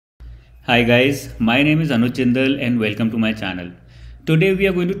Hi guys, my name is Anuj Jindal and welcome to my channel. Today we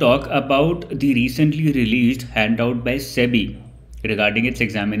are going to talk about the recently released handout by SEBI regarding its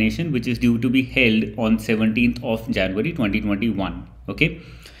examination, which is due to be held on 17th of January 2021. Okay.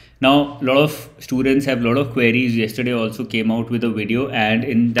 Now a lot of students have a lot of queries. Yesterday also came out with a video, and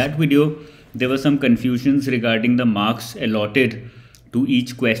in that video there were some confusions regarding the marks allotted to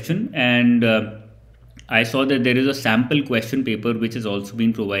each question, and I saw that there is a sample question paper which has also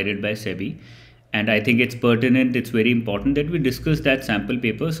been provided by SEBI, and I think it's pertinent, it's very important that we discuss that sample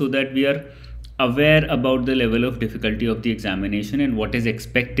paper so that we are aware about the level of difficulty of the examination and what is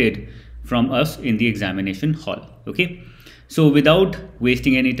expected from us in the examination hall. Okay, so without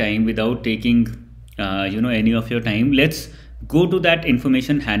wasting any time, without taking any of your time, let's go to that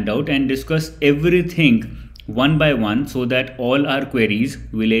information handout and discuss everything one by one so that all our queries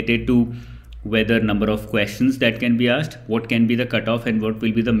related to whether number of questions that can be asked, what can be the cutoff, and what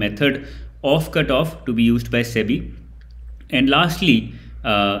will be the method of cutoff to be used by SEBI. And lastly,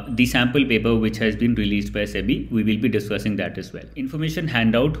 the sample paper which has been released by SEBI, we will be discussing that as well. Information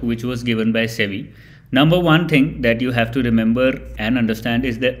handout which was given by SEBI. Number one thing that you have to remember and understand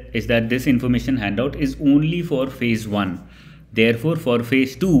is that this information handout is only for phase 1. Therefore, for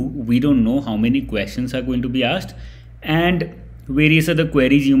phase 2, we don't know how many questions are going to be asked, and various other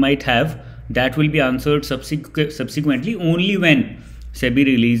queries you might have that will be answered subsequently only when SEBI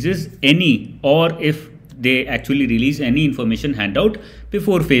releases any, or if they actually release any information handout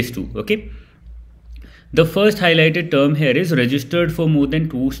before phase 2. Okay. The first highlighted term here is registered for more than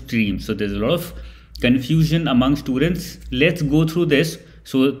 2 streams. So there's a lot of confusion among students. Let's go through this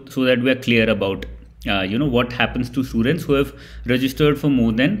so that we are clear about what happens to students who have registered for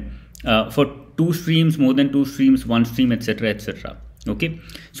more than for 2 streams, more than 2 streams, 1 stream, etc., etc. Okay,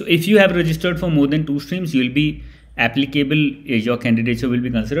 so if you have registered for more than 2 streams, you will be applicable, your candidature will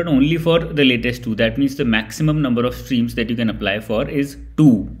be considered only for the latest 2. That means the maximum number of streams that you can apply for is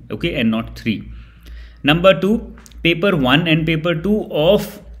 2, okay, and not 3. Number 2, paper 1 and paper 2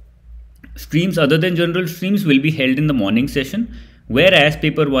 of streams other than general streams will be held in the morning session, whereas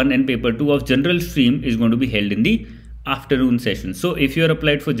paper 1 and paper 2 of general stream is going to be held in the afternoon session. So if you are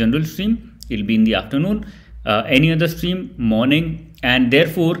applied for general stream, it will be in the afternoon, any other stream morning, and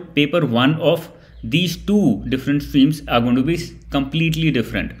therefore paper 1 of these 2 different streams are going to be completely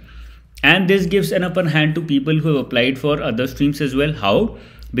different. And this gives an upper hand to people who have applied for other streams as well. How?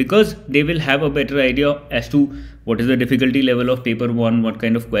 Because they will have a better idea as to what is the difficulty level of paper 1, what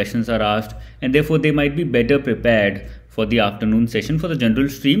kind of questions are asked, and therefore they might be better prepared for the afternoon session for the general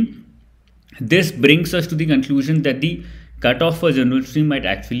stream. This brings us to the conclusion that the cutoff for general stream might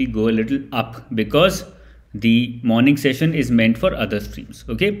actually go a little up because the morning session is meant for other streams.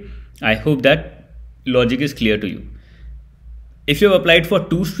 Okay, I hope that logic is clear to you. If you have applied for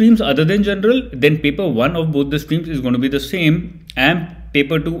 2 streams other than general, then paper 1 of both the streams is going to be the same, and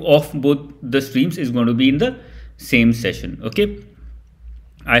paper 2 of both the streams is going to be in the same session. Okay,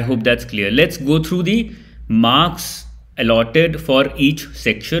 I hope that's clear. Let's go through the marks allotted for each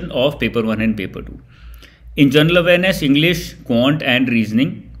section of paper 1 and paper 2. In general awareness, English, quant and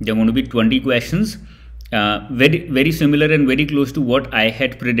reasoning, there are going to be 20 questions. Very similar and very close to what I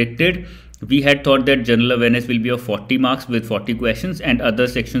had predicted. We had thought that general awareness will be of 40 marks with 40 questions, and other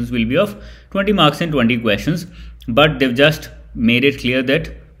sections will be of 20 marks and 20 questions, but they've just made it clear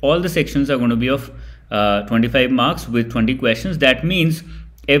that all the sections are going to be of 25 marks with 20 questions. That means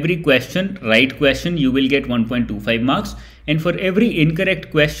every question, right question, you will get 1.25 marks, and for every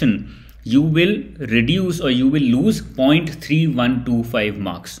incorrect question you will reduce, or you will lose 0.3125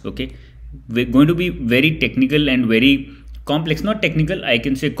 marks. Okay, we're going to be very technical and very complex, not technical, I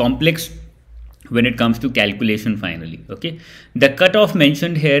can say complex when it comes to calculation finally. Okay, the cutoff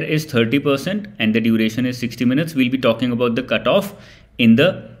mentioned here is 30% and the duration is 60 minutes. We'll be talking about the cutoff in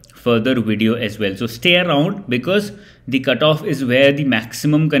the further video as well, so stay around because the cutoff is where the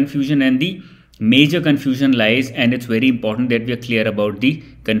maximum confusion and the major confusion lies, and it's very important that we are clear about the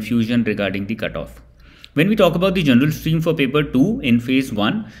confusion regarding the cutoff. When we talk about the general stream for paper 2 in phase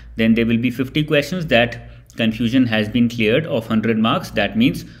 1, then there will be 50 questions. That confusion has been cleared of 100 marks. That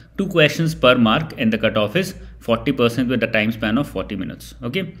means 2 questions per mark, and the cutoff is 40% with a time span of 40 minutes.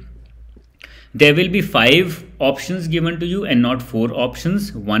 Okay. There will be 5 options given to you and not 4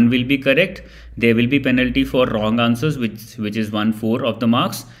 options. 1 will be correct. There will be penalty for wrong answers, which is 1/4 of the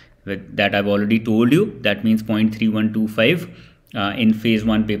marks. That I've already told you. That means 0.3125 in phase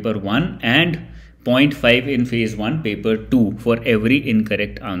 1 paper 1 and 0.5 in phase 1 paper 2 for every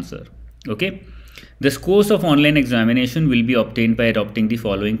incorrect answer. Okay. The scores of online examination will be obtained by adopting the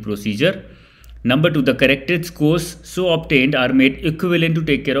following procedure. Number 2, the corrected scores so obtained are made equivalent to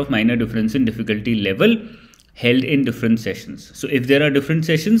take care of minor difference in difficulty level held in different sessions. So if there are different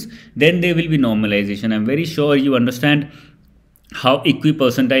sessions, then there will be normalization. I'm very sure you understand how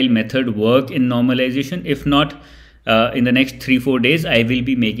equipercentile method work in normalization. If not, in the next 3-4 days, I will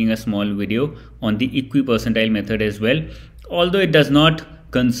be making a small video on the equipercentile method as well. Although it does not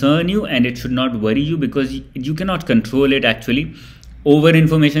concern you and it should not worry you, because you cannot control it actually. Over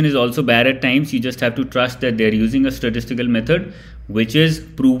information is also bad at times. You just have to trust that they're using a statistical method which is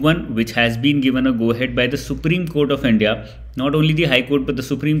proven, which has been given a go ahead by the Supreme Court of India, not only the High Court but the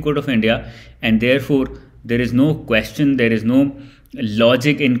Supreme Court of India, and therefore there is no question, there is no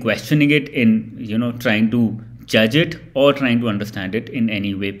logic in questioning it, in trying to judge it or trying to understand it in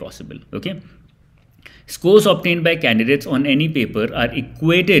any way possible. Okay, scores obtained by candidates on any paper are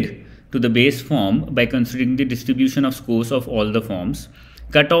equated to the base form by considering the distribution of scores of all the forms.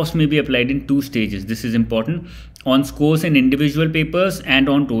 Cutoffs may be applied in 2 stages. This is important: on scores in individual papers and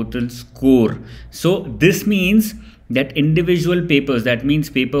on total score. So this means that individual papers, that means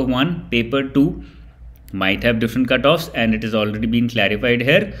paper 1, paper 2, might have different cutoffs, and it has already been clarified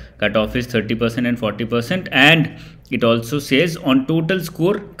here. Cutoff is 30% and 40%, and it also says on total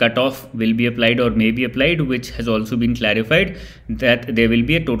score cutoff will be applied or may be applied, which has also been clarified that there will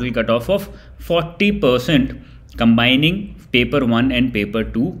be a total cutoff of 40% combining paper 1 and paper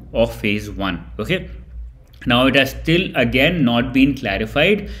 2 of phase 1. Okay, now it has still again not been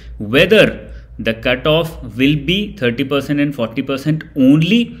clarified whether the cutoff will be 30% and 40%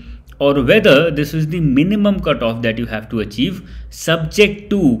 only, or whether this is the minimum cutoff that you have to achieve, subject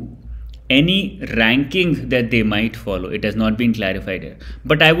to any ranking that they might follow. It has not been clarified here.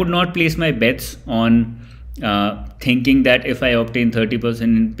 But I would not place my bets on thinking that if I obtain 30%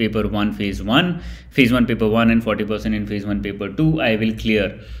 in paper 1 phase 1 paper 1 and 40% in phase 1 paper 2, I will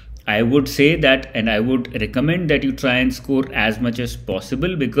clear. I would say that, and I would recommend that you try and score as much as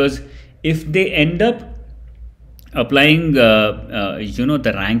possible, because if they end up applying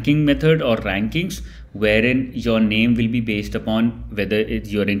the ranking method or rankings, wherein your name will be based upon whether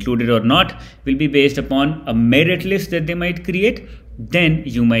you're included or not, will be based upon a merit list that they might create, then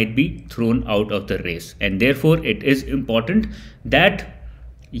you might be thrown out of the race. And therefore it is important that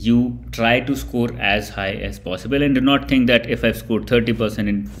you try to score as high as possible, and do not think that if I've scored 30%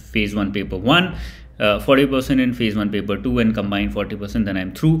 in phase 1 paper 1, 40% in phase 1 paper 2 and combine 40%, then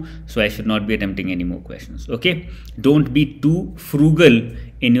I'm through, so I should not be attempting any more questions. Okay, don't be too frugal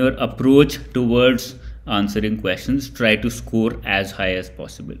in your approach towards answering questions. Try to score as high as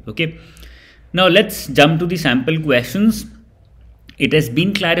possible. Okay, now let's jump to the sample questions. It has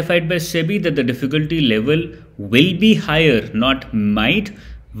been clarified by SEBI that the difficulty level will be higher, not might,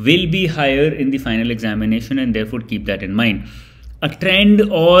 will be higher in the final examination, and therefore keep that in mind. A trend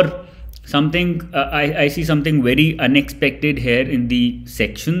or something, I see something very unexpected here in the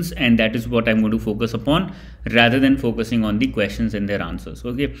sections, and that is what I'm going to focus upon rather than focusing on the questions and their answers.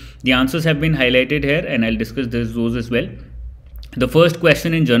 Okay, the answers have been highlighted here and I'll discuss those as well. The first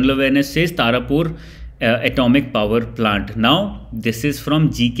question in general awareness says Tarapur atomic power plant. Now this is from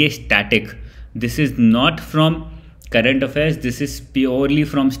GK static. This is not from current affairs. This is purely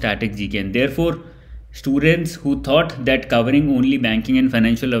from static GK, and therefore students who thought that covering only banking and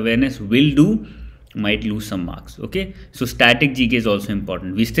financial awareness will do might lose some marks. Okay, so static GK is also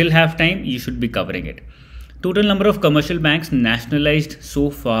important. We still have time. You should be covering it. Total number of commercial banks nationalized so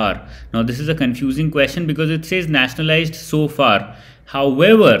far. Now this is a confusing question because it says nationalized so far.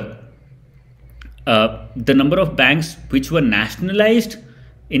 However, the number of banks which were nationalized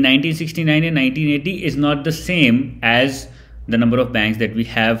in 1969 and 1980 is not the same as the number of banks that we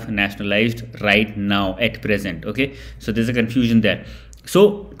have nationalized right now at present. Okay, so there's a confusion there.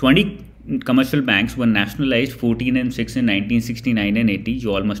 So 20 commercial banks were nationalized, 14 and 6 in 1969 and 80.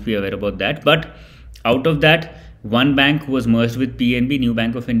 You all must be aware about that. But out of that, one bank was merged with PNB, New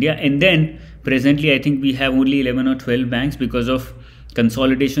Bank of India, and then presently I think we have only 11 or 12 banks because of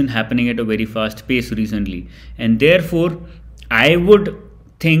consolidation happening at a very fast pace recently. And therefore I would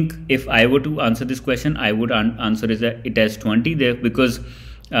think, if I were to answer this question, I would answer it as 20 there, because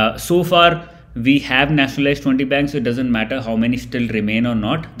so far we have nationalized 20 banks. So it doesn't matter how many still remain or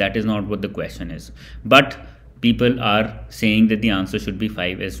not. That is not what the question is. But people are saying that the answer should be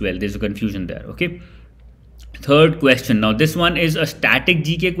 5 as well. There's a confusion there. Okay. Third question. Now this one is a static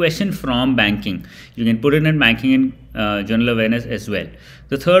GK question from banking. You can put it in banking and general awareness as well.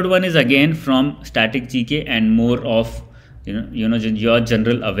 The third one is again from static GK and more of your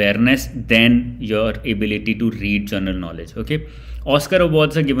general awareness than your ability to read general knowledge. Okay. Oscar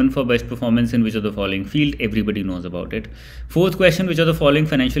awards are given for best performance in which of the following field? Everybody knows about it. Fourth question, which of the following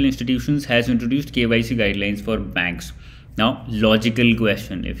financial institutions has introduced KYC guidelines for banks? Now, logical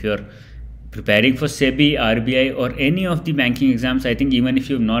question. If you're preparing for SEBI, RBI or any of the banking exams, I think even if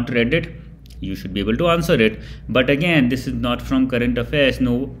you've not read it, you should be able to answer it. But again, this is not from current affairs.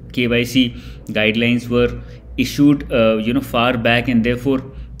 No KYC guidelines were issued far back, and therefore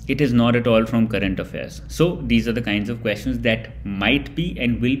it is not at all from current affairs. So these are the kinds of questions that might be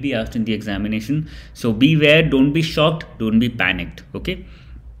and will be asked in the examination. So beware, don't be shocked, don't be panicked. Okay,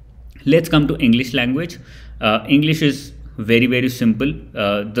 let's come to English language. English is very, very simple.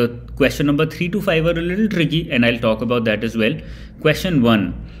 The question number 3 to 5 are a little tricky, and I'll talk about that as well. Question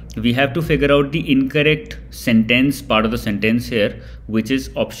 1, we have to figure out the incorrect sentence, part of the sentence here, which is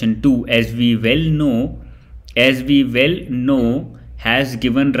option 2. As we well know, has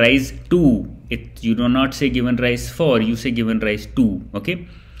given rise to. You do not say given rise for, you say given rise to. Okay.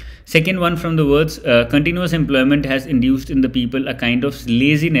 Second one, from the words continuous employment has induced in the people a kind of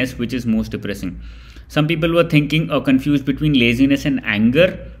laziness which is most depressing. Some people were thinking or confused between laziness and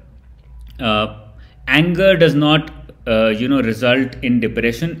anger. Anger does not result in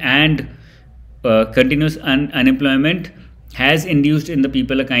depression, and continuous unemployment has induced in the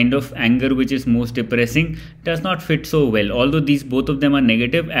people a kind of anger which is most depressing. Does not fit so well, although these both of them are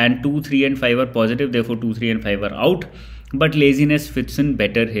negative and 2, 3 and 5 are positive, therefore 2, 3 and 5 are out. But laziness fits in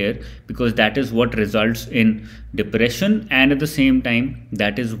better here because that is what results in depression, and at the same time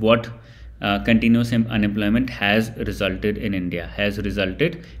that is what continuous unemployment has resulted in India, has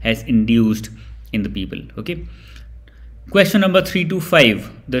induced in the people. Okay. Question number 3 to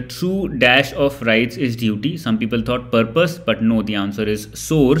 5. The true dash of rights is duty. Some people thought purpose, but no, the answer is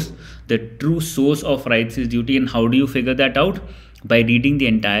source. The true source of rights is duty. And how do you figure that out? By reading the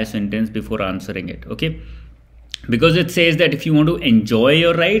entire sentence before answering it. Okay. Because it says that if you want to enjoy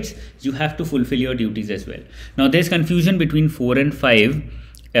your rights, you have to fulfill your duties as well. Now there's confusion between 4 and 5.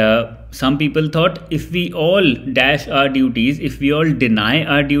 Some people thought if we all dash our duties, if we all deny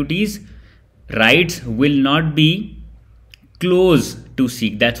our duties, rights will not be close to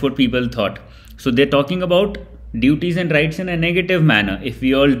seek. That's what people thought. So they're talking about duties and rights in a negative manner. If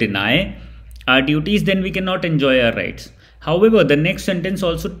we all deny our duties, then we cannot enjoy our rights. However, the next sentence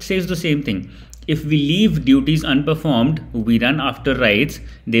also says the same thing. If we leave duties unperformed, we run after rights,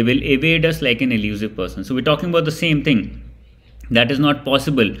 they will evade us like an elusive person. So we're talking about the same thing. That is not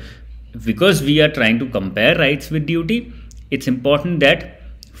possible. Because we are trying to compare rights with duty, it's important that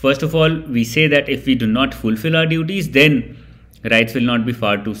first of all, we say that if we do not fulfill our duties, then rights will not be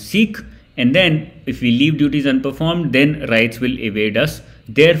far to seek. And then if we leave duties unperformed, then rights will evade us.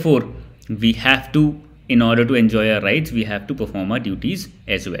 Therefore, we have to, in order to enjoy our rights, we have to perform our duties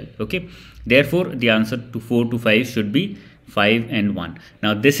as well. Okay. Therefore, the answer to 4 to 5 should be 5 and 1.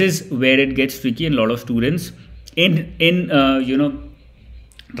 Now, this is where it gets tricky, and a lot of students in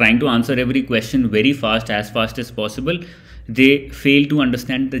trying to answer every question very fast as possible, they fail to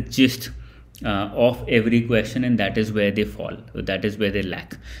understand the gist of every question, and that is where they fall. That is where they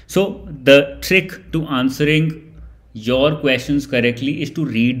lack. So the trick to answering your questions correctly is to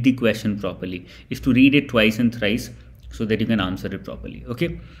read the question properly, is to read it twice and thrice so that you can answer it properly.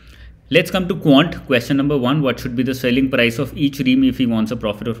 Okay. Let's come to quant. Question number 1. What should be the selling price of each ream if he wants a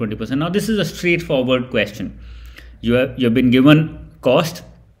profit of 20%? Now this is a straightforward question. You've been given cost.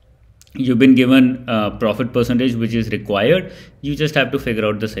 You've been given profit percentage which is required. You just have to figure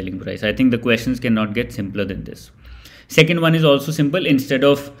out the selling price. I think the questions cannot get simpler than this. Second one is also simple. Instead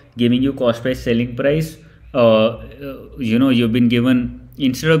of giving you cost price, selling price, you've been given,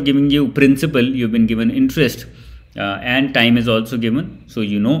 instead of giving you principal, you've been given interest, and time is also given. So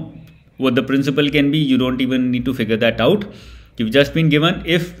you know what the principal can be. You don't even need to figure that out. You've just been given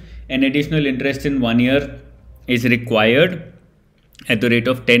if an additional interest in 1 year is required at the rate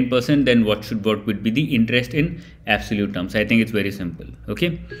of 10%, then what would be the interest in absolute terms? I think it's very simple.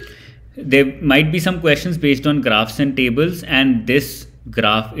 Okay. There might be some questions based on graphs and tables, and this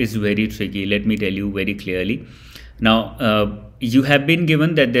graph is very tricky. Let me tell you very clearly. Now, you have been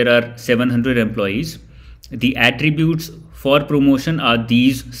given that there are 700 employees. The attributes for promotion are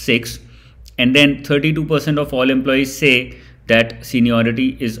these 6, and then 32% of all employees say that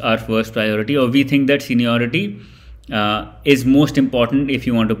seniority is our first priority, or we think that seniority is most important if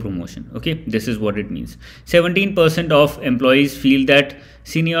you want a promotion. Okay, this is what it means. 17% of employees feel that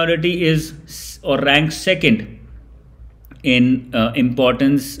seniority is or ranks second in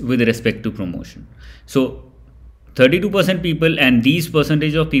importance with respect to promotion. So 32% people, and these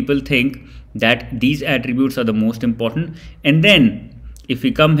percentage of people think that these attributes are the most important. And then if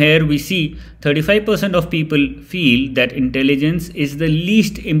we come here, we see 35% of people feel that intelligence is the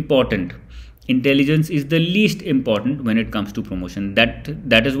least important. Intelligence is the least important when it comes to promotion.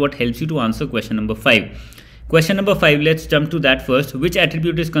 That is what helps you to answer question number 5. Question number 5, let's jump to that first. Which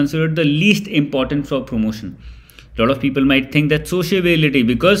attribute is considered the least important for promotion? A lot of people might think that sociability,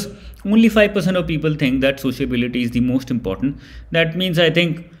 because only 5% of people think that sociability is the most important. That means, I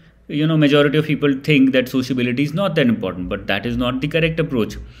think, majority of people think that sociability is not that important, but that is not the correct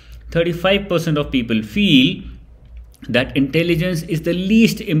approach. 35% of people feel that intelligence is the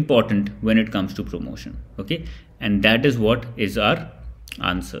least important when it comes to promotion. Okay, and that is what is our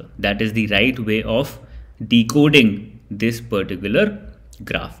answer. That is the right way of decoding this particular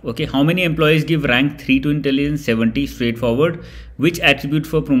graph. Okay, how many employees give rank 3 to intelligence? 70. Straightforward. Which attribute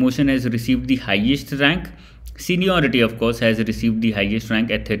for promotion has received the highest rank? Seniority, of course, has received the highest rank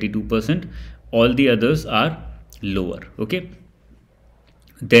at 32%. All the others are lower. Okay,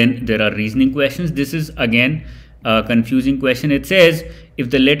 then there are reasoning questions. This is again a confusing question. It says, if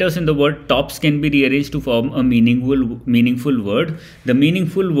the letters in the word tops can be rearranged to form a meaningful word, the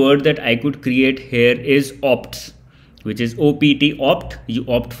meaningful word that I could create here is opts, which is OPT, opt. You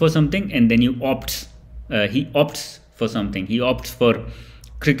opt for something, and then you opts. He opts for something. He opts for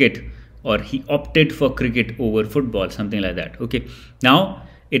cricket, or he opted for cricket over football, something like that. Okay, now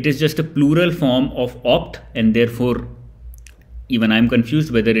it is just a plural form of opt, and therefore even I'm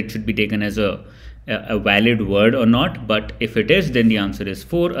confused whether it should be taken as a valid word or not. But if it is, then the answer is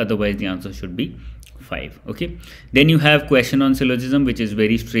 4. Otherwise the answer should be 5. Okay, then you have question on syllogism, which is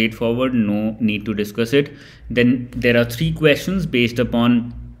very straightforward, no need to discuss it. Then there are 3 questions based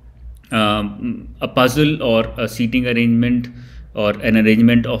upon a puzzle or a seating arrangement or an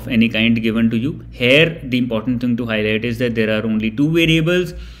arrangement of any kind given to you. Here the important thing to highlight is that there are only 2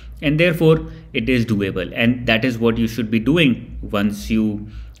 variables, and therefore it is doable, and that is what you should be doing once you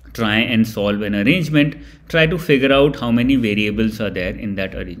try and solve an arrangement. Try to figure out how many variables are there in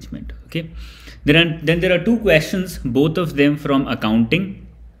that arrangement. Okay, then there are 2 questions, both of them from accounting,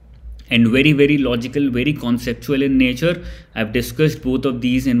 and very logical, very conceptual in nature. I've discussed both of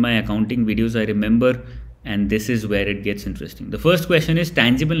these in my accounting videos, I remember, and this is where it gets interesting. The first question is,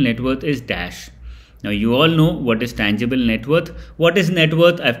 tangible net worth is dash. Now you all know what is tangible net worth. What is net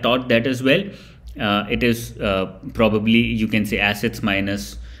worth? I've taught that as well. It is probably, you can say, assets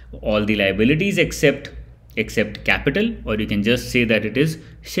minus all the liabilities except capital, or you can just say that it is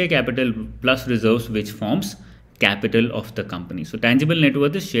share capital plus reserves, which forms capital of the company. So tangible net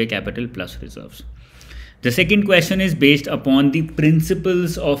worth is share capital plus reserves. The second question is based upon the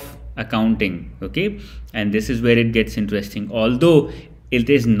principles of accounting. Okay, and this is where it gets interesting, although it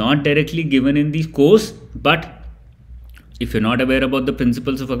is not directly given in the course, but if you're not aware about the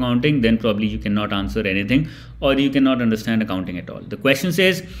principles of accounting, then probably you cannot answer anything, or you cannot understand accounting at all. The question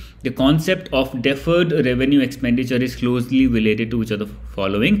says, the concept of deferred revenue expenditure is closely related to which of the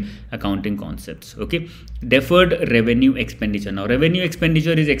following accounting concepts? Okay, deferred revenue expenditure. Now revenue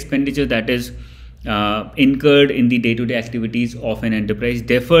expenditure is expenditure that is incurred in the day-to-day activities of an enterprise.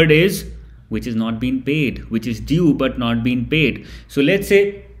 Deferred is which is not being paid, which is due but not being paid. So let's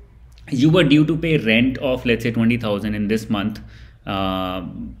say you were due to pay rent of, let's say, 20,000 in this month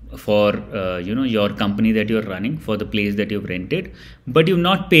for your company that you're running, for the place that you've rented, but you've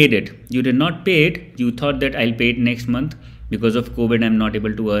not paid it. You did not pay it. You thought that I'll pay it next month. Because of COVID, I'm not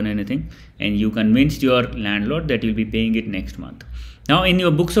able to earn anything, and you convinced your landlord that you'll be paying it next month. Now in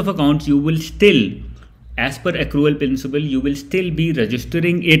your books of accounts, you will still, as per accrual principle, you will still be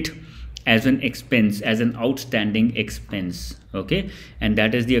registering it as an expense, as an outstanding expense. Okay, and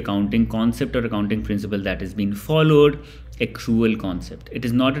that is the accounting concept or accounting principle that has been followed, accrual concept. It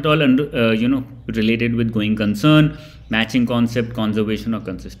is not at all related with going concern, matching concept, conservation, or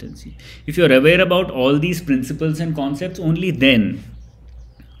consistency. If you're aware about all these principles and concepts, only then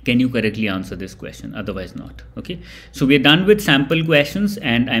can you correctly answer this question, otherwise not. Okay, so we're done with sample questions,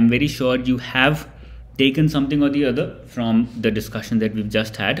 and I'm very sure you have taken something or the other from the discussion that we've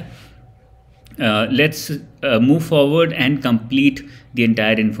just had. Let's move forward and complete the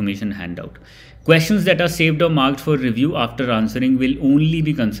entire information handout. Questions that are saved or marked for review after answering will only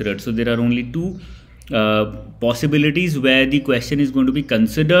be considered. So there are only 2 possibilities where the question is going to be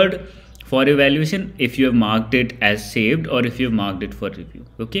considered for evaluation: if you have marked it as saved, or if you have marked it for review.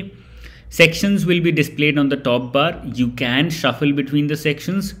 Okay, sections will be displayed on the top bar. You can shuffle between the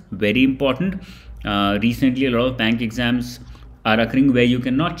sections, very important. Recently a lot of bank exams are occurring where you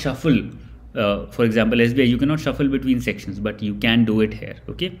cannot shuffle. For example, SBI, you cannot shuffle between sections, but you can do it here.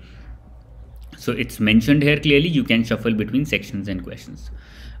 Okay, so it's mentioned here clearly, you can shuffle between sections and questions.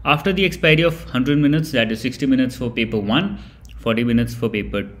 After the expiry of 100 minutes, that is 60 minutes for paper 1, 40 minutes for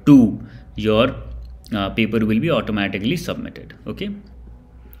paper 2, your paper will be automatically submitted. Okay.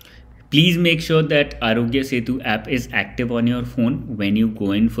 Please make sure that Arogya Setu app is active on your phone when you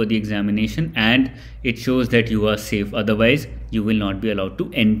go in for the examination, and it shows that you are safe. Otherwise, you will not be allowed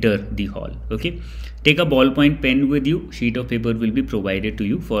to enter the hall. Okay. Take a ballpoint pen with you. Sheet of paper will be provided to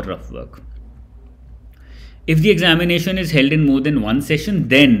you for rough work. If the examination is held in more than one session,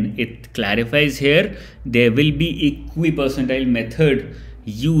 then it clarifies here there will be equi-percentile method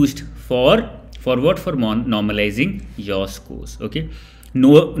used for what? For normalizing your scores. Okay.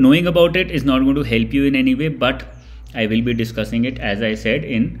 Knowing about it is not going to help you in any way, but I will be discussing it, as I said,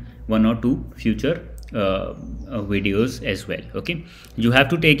 in 1 or 2 future videos as well. Okay. You have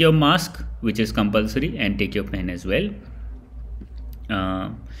to take your mask, which is compulsory, and take your pen as well.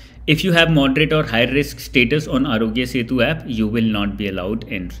 If you have moderate or high risk status on Arogya Setu app, you will not be allowed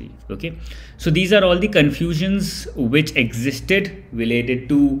entry. Okay. So these are all the confusions which existed related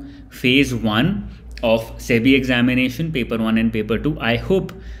to phase 1 of SEBI examination, paper 1 and paper 2. I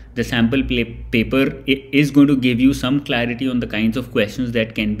hope the sample paper is going to give you some clarity on the kinds of questions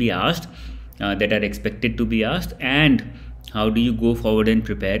that can be asked, that are expected to be asked, and how do you go forward and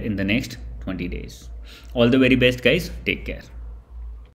prepare in the next 20 days. All the very best, guys. Take care.